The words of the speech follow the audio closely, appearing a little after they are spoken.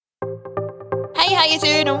how you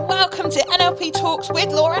doing? And welcome to NLP Talks with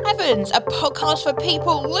Laura Evans, a podcast for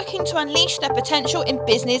people looking to unleash their potential in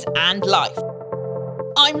business and life.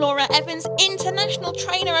 I'm Laura Evans, international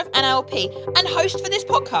trainer of NLP and host for this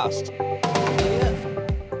podcast.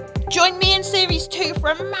 Join me in Series 2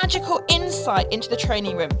 for a magical insight into the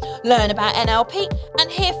training room, learn about NLP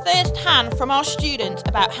and hear firsthand from our students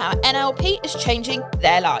about how NLP is changing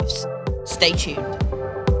their lives. Stay tuned.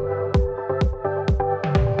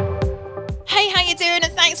 Hey, how you doing?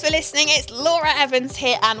 And thanks for listening. It's Laura Evans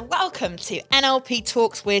here and welcome to NLP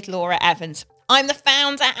Talks with Laura Evans. I'm the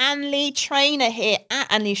founder and lead trainer here at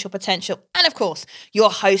Unleash Your Potential and of course,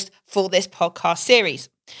 your host for this podcast series.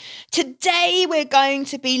 Today, we're going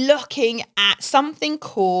to be looking at something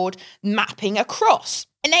called mapping across,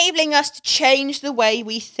 enabling us to change the way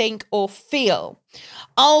we think or feel.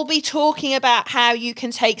 I'll be talking about how you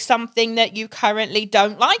can take something that you currently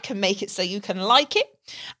don't like and make it so you can like it,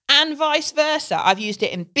 and vice versa. I've used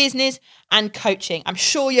it in business and coaching. I'm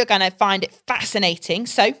sure you're going to find it fascinating.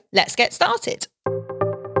 So let's get started.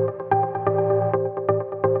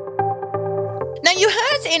 Now, you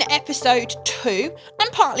heard in episode 2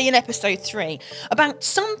 and partly in episode 3 about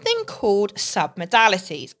something called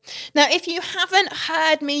submodalities. Now, if you haven't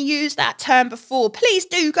heard me use that term before, please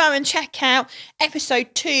do go and check out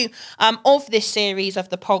episode 2 of this series of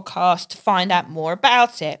the podcast to find out more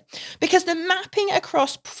about it. Because the mapping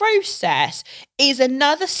across process is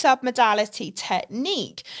another submodality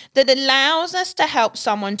technique that allows us to help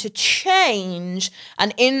someone to change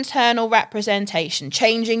an internal representation,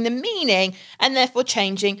 changing the meaning and therefore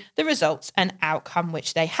changing the results and outcome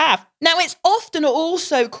which they have. Now, it's often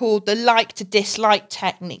also called the like to dislike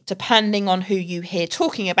technique, depending on who you hear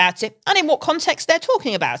talking about it and in what context they're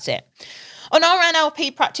talking about it. On our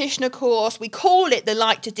NLP practitioner course, we call it the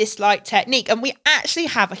like to dislike technique, and we actually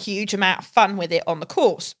have a huge amount of fun with it on the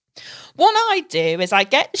course. What I do is I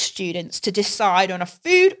get the students to decide on a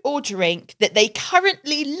food or drink that they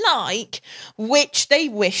currently like, which they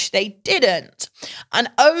wish they didn't.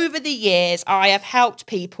 And over the years, I have helped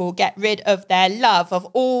people get rid of their love of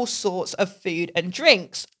all sorts of food and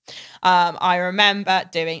drinks. I remember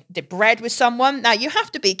doing the bread with someone. Now, you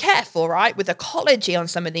have to be careful, right, with ecology on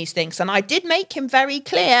some of these things. And I did make him very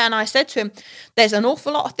clear. And I said to him, there's an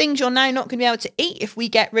awful lot of things you're now not going to be able to eat if we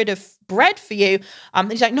get rid of bread for you.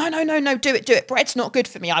 He's like, no, do it. Bread's not good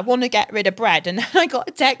for me. I want to get rid of bread. And then I got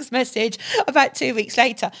a text message about 2 weeks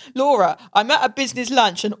later. Laura, I'm at a business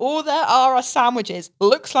lunch and all there are sandwiches.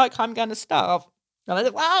 Looks like I'm going to starve. And I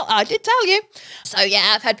said, well, I did tell you. So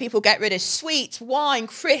yeah, I've had people get rid of sweets, wine,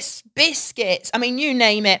 crisps, biscuits. I mean, you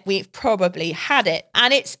name it, we've probably had it.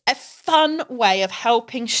 And it's a fun way of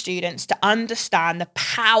helping students to understand the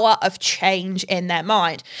power of change in their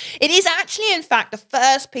mind. It is actually, in fact, the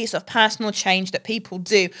first piece of personal change that people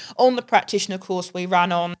do on the practitioner course we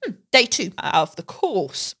run on day 2 of the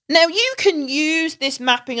course. Now, you can use this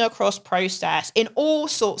mapping across process in all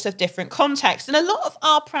sorts of different contexts. And a lot of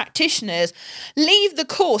our practitioners leave the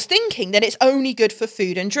course thinking that it's only good for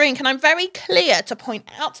food and drink. And I'm very clear to point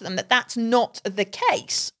out to them that that's not the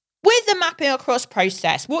case. With the mapping across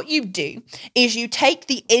process, what you do is you take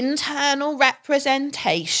the internal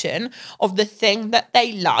representation of the thing that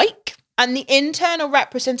they like and the internal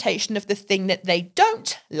representation of the thing that they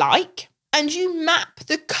don't like, and you map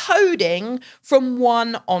the coding from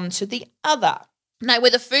one onto the other. Now,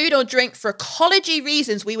 with a food or drink, for ecology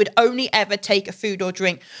reasons, we would only ever take a food or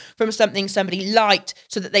drink from something somebody liked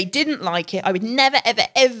so that they didn't like it. I would never,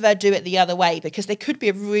 ever do it the other way, because there could be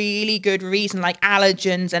a really good reason like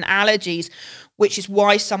allergens and allergies, which is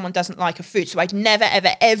why someone doesn't like a food. So I'd never,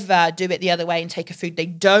 ever do it the other way and take a food they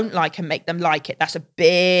don't like and make them like it. That's a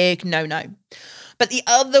big no-no. But the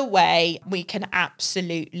other way, we can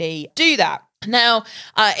absolutely do that. Now,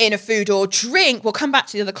 in a food or drink, we'll come back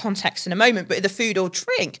to the other context in a moment, but in the food or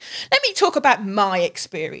drink, let me talk about my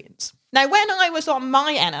experience. Now, when I was on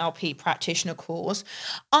my NLP practitioner course,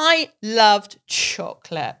 I loved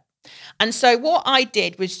chocolate. And so what I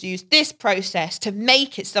did was use this process to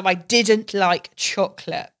make it so I didn't like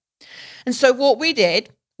chocolate. And so what we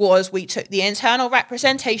did was we took the internal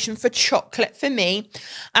representation for chocolate for me,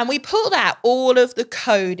 and we pulled out all of the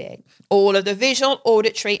coding, all of the visual,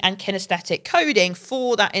 auditory, and kinesthetic coding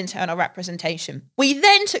for that internal representation. We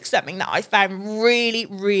then took something that I found really,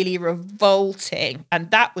 really revolting, and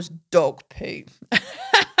that was dog poo.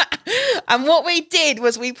 And what we did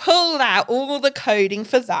was we pulled out all the coding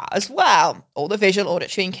for that as well, all the visual,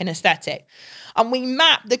 auditory, and kinesthetic. And we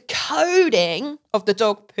mapped the coding of the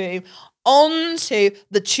dog poo onto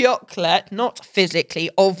the chocolate, not physically,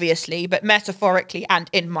 obviously, but metaphorically and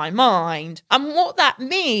in my mind. And what that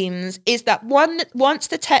means is that once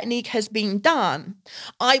the technique has been done,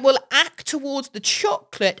 I will act towards the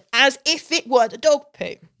chocolate as if it were the dog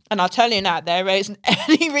poo. And I'll tell you now, there isn't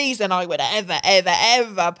any reason I would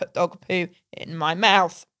ever put dog poo in my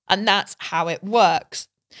mouth. And that's how it works.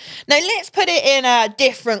 Now, let's put it in a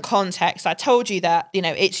different context. I told you that,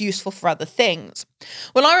 it's useful for other things.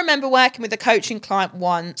 Well, I remember working with a coaching client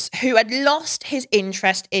once who had lost his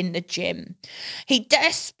interest in the gym. He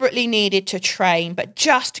desperately needed to train, but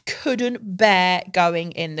just couldn't bear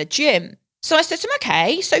going in the gym. So I said to him,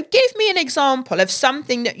 okay, so give me an example of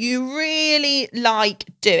something that you really like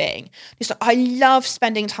doing. He's like, I love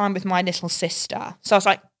spending time with my little sister. So I was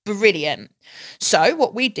like, brilliant. So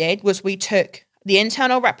what we did was we took the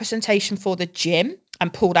internal representation for the gym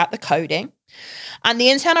and pulled out the coding, and the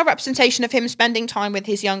internal representation of him spending time with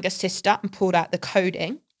his younger sister and pulled out the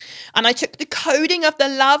coding. And I took the coding of the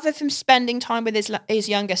love of him spending time with his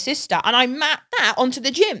younger sister and I mapped that onto the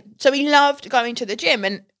gym. So he loved going to the gym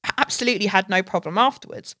and absolutely had no problem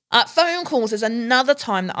afterwards. Phone calls is another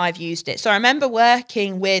time that I've used it. So I remember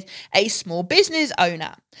working with a small business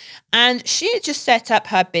owner and she had just set up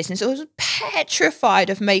her business. I was petrified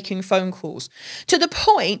of making phone calls to the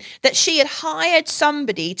point that she had hired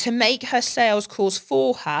somebody to make her sales calls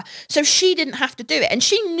for her so she didn't have to do it. And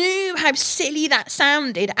she knew how silly that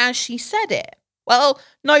sounded as she said it. Well,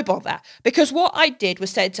 no bother, because what I did was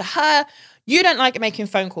said to her, you don't like making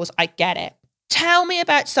phone calls. I get it. Tell me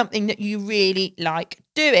about something that you really like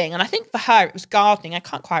doing. And I think for her, it was gardening. I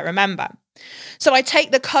can't quite remember. So I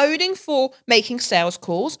take the coding for making sales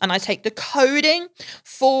calls and I take the coding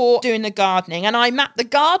for doing the gardening and I map the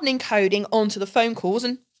gardening coding onto the phone calls,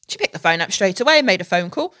 and she picked the phone up straight away and made a phone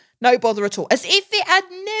call. No bother at all, as if it had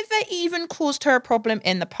never even caused her a problem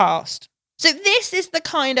in the past. So this is the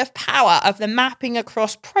kind of power of the mapping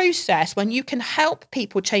across process when you can help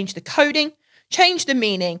people change the coding, change the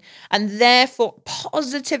meaning, and therefore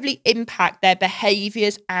positively impact their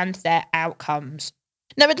behaviours and their outcomes.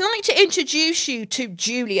 Now, I'd like to introduce you to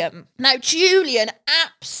Julian. Now, Julian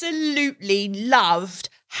absolutely loved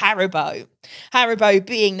Haribo. Haribo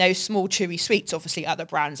being those small chewy sweets. Obviously other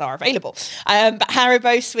brands are available, but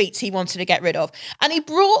Haribo sweets he wanted to get rid of, and he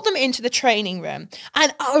brought them into the training room,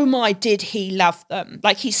 and oh my, did he love them.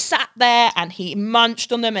 Like, he sat there and he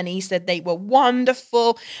munched on them and he said they were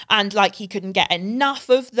wonderful and like he couldn't get enough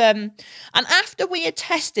of them. And after we had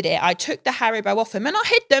tested it, I took the Haribo off him and I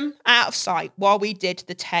hid them out of sight while we did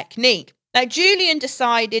the technique. Now, Julian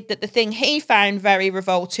decided that the thing he found very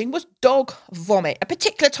revolting was dog vomit, a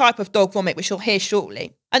particular type of dog vomit, which you'll hear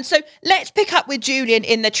shortly. And so let's pick up with Julian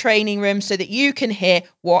in the training room so that you can hear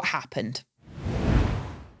what happened.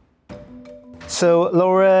 So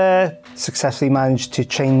Laura successfully managed to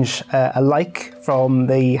change a like from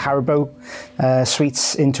the Haribo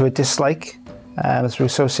sweets into a dislike through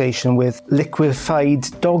association with liquefied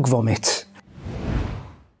dog vomit.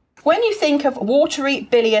 When you think of watery,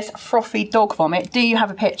 bilious, frothy dog vomit, do you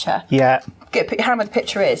have a picture? Yeah. Good, put your hand where the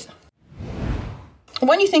picture is.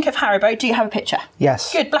 When you think of Haribo, do you have a picture?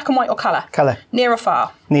 Yes. Good, black and white or colour? Colour. Near or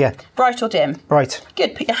far? Near. Bright or dim? Bright.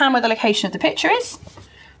 Good, put your hand where the location of the picture is.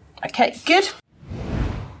 Okay, good.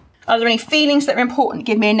 Are there any feelings that are important?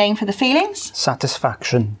 Give me a name for the feelings.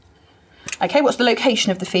 Satisfaction. Okay, what's the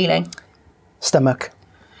location of the feeling? Stomach.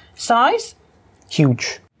 Size?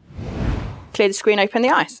 Huge. Clear the screen, open the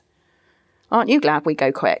eyes. Aren't you glad we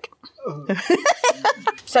go quick?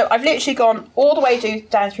 So I've literally gone all the way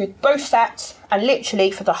down through both sets, and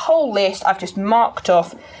literally for the whole list, I've just marked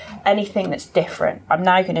off anything that's different. I'm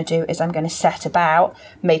now going to do is I'm going to set about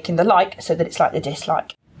making the like so that it's like the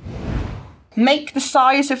dislike. Make the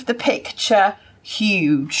size of the picture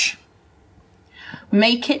huge.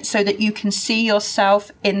 Make it so that you can see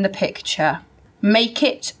yourself in the picture. Make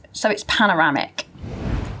it so it's panoramic.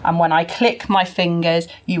 And when I click my fingers,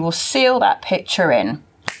 you will seal that picture in.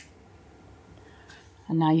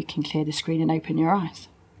 And now you can clear the screen and open your eyes.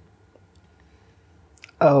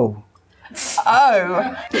 Oh.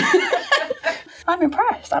 Oh. I'm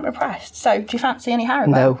impressed. So, do you fancy any Haribo?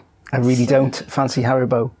 No, I really don't fancy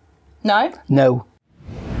Haribo. No? No.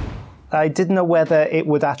 I didn't know whether it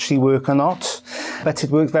would actually work or not, but it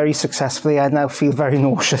worked very successfully. I now feel very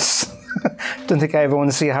nauseous. Don't think I ever want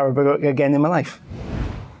to see a Haribo again in my life.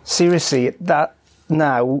 Seriously, that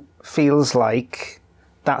now feels like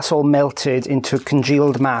that's all melted into a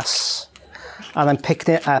congealed mass, and I'm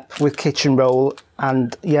picking it up with kitchen roll,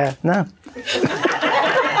 and yeah, no.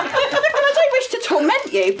 I don't wish to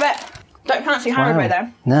torment you, but don't fancy Haribo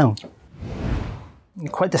then? No.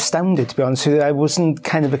 quite astounded, to be honest with you. I wasn't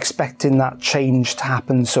kind of expecting that change to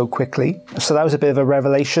happen so quickly. So that was a bit of a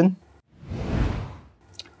revelation.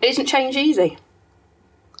 Isn't change easy?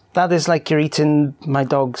 That is like you're eating my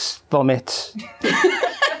dog's vomit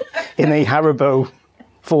in a Haribo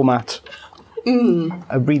format.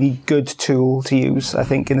 A really good tool to use, I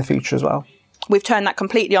think, in the future as well. We've turned that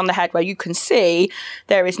completely on the head, where you can see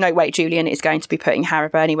there is no way Julian is going to be putting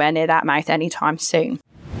Haribo anywhere near that mouth anytime soon.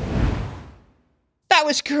 That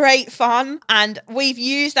was great fun, and we've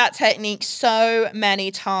used that technique so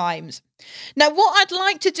many times. Now, what I'd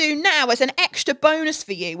like to do now as an extra bonus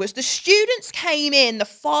for you was the students came in the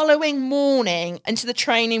following morning into the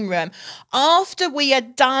training room after we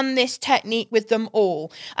had done this technique with them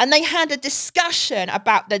all, and they had a discussion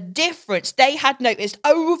about the difference they had noticed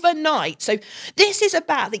overnight. So this is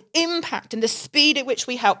about the impact and the speed at which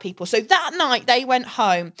we help people. So that night they went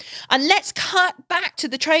home, and let's cut back to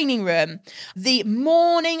the training room the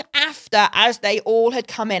morning after as they all had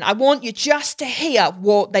come in. I want you just to hear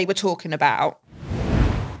what they were talking about.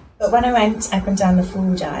 But when I went up and down the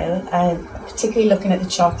food aisle, particularly looking at the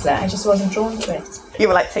chocolate, I just wasn't drawn to it. You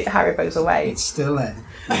were like, take the Haribos away. It's still there.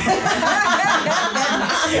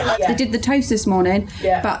 They did the toast this morning,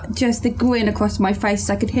 but just the grin across my face,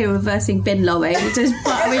 I could hear a reversing bin lorry, just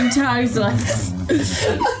buttering toast. Like.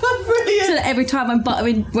 So that every time I'm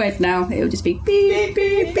buttering bread now, it would just be beep,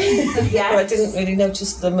 beep, beep. Yeah, I didn't really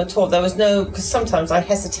notice them at all. There was no, because sometimes I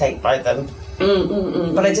hesitate by them.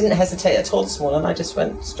 But I didn't hesitate at all this morning. I just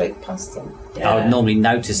went straight past them. I would normally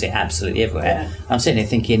notice it absolutely everywhere. I'm sitting there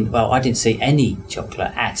thinking, well, I didn't see any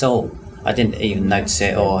chocolate at all. I didn't even notice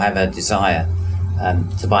it or have a desire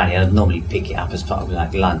to buy any. I'd normally pick it up as part of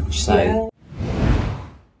like lunch.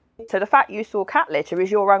 So the fact you saw cat litter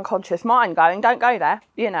is your unconscious mind going, don't go there,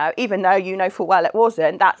 you know, even though you know full well it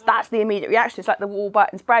wasn't. That's the immediate reaction. It's like the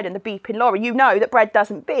Warburton's bread and the beeping lorry. You know that bread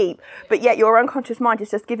doesn't beep, but yet your unconscious mind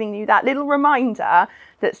is just giving you that little reminder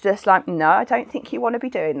that's just like, no, I don't think you want to be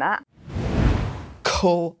doing that.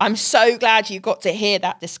 Cool. I'm so glad you got to hear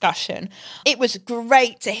that discussion. It was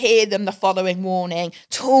great to hear them the following morning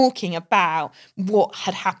talking about what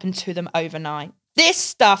had happened to them overnight. This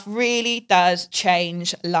stuff really does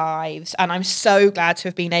change lives, and I'm so glad to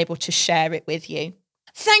have been able to share it with you.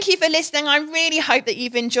 Thank you for listening. I really hope that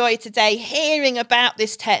you've enjoyed today hearing about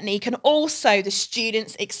this technique and also the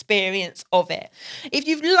students' experience of it. If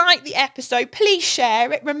you've liked the episode, please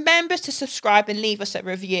share it. Remember to subscribe and leave us a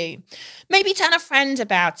review. Maybe tell a friend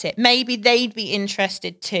about it. Maybe they'd be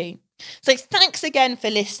interested too. So thanks again for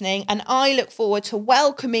listening, and I look forward to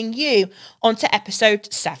welcoming you onto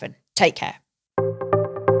episode 7. Take care.